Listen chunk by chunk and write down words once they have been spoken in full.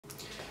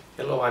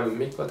Hello, I'm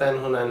Mikko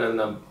Tenhonen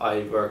and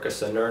I work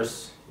as a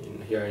nurse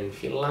here in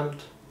Finland.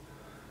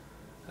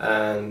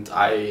 And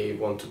I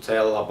want to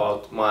tell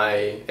about my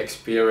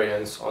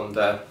experience on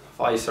the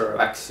Pfizer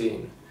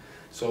vaccine.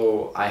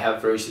 So I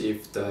have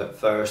received the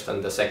first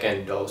and the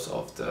second dose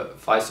of the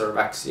Pfizer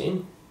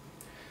vaccine.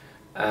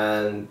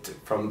 And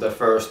from the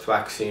first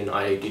vaccine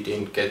I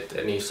didn't get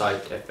any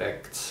side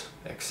effects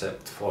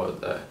except for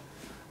the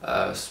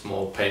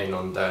small pain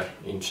on the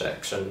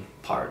injection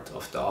part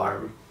of the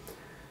arm.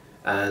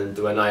 And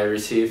when I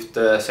received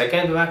the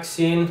second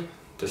vaccine,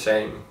 the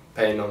same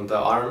pain on the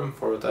arm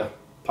for the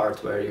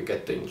part where you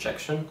get the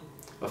injection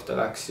of the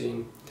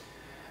vaccine.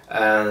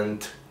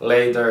 And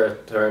later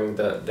during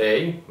the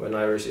day, when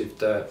I received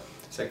the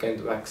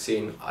second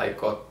vaccine, I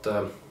got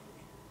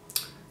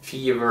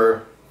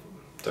fever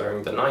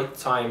during the night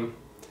time,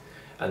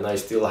 and I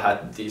still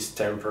had these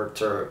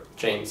temperature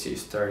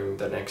changes during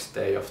the next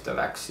day of the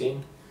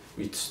vaccine,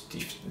 which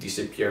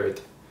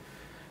disappeared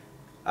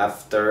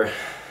after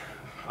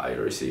I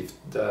received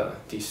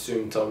these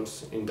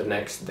symptoms in the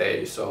next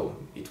day. So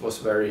it was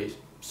very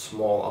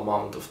small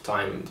amount of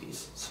time,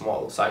 these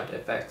small side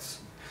effects.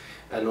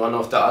 And one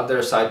of the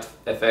other side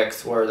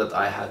effects were that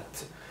I had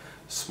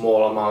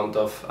small amount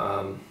of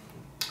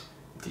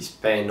this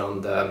pain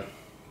on the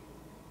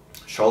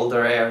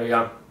shoulder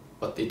area,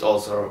 but it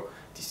also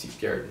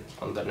disappeared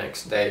on the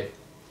next day.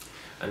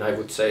 And I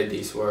would say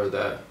these were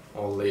the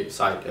only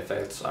side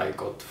effects I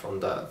got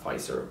from the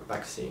Pfizer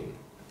vaccine.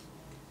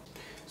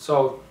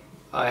 So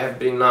I have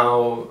been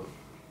now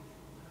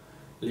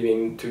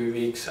living 2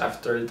 weeks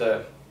after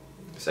the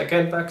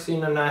second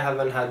vaccine, and I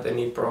haven't had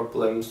any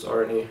problems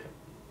or any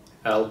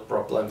health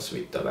problems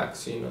with the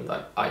vaccine, and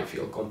I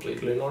feel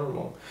completely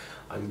normal.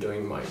 I'm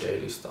doing my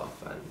daily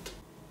stuff and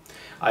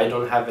I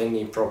don't have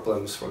any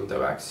problems from the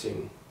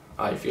vaccine.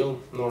 I feel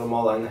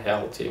normal and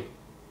healthy.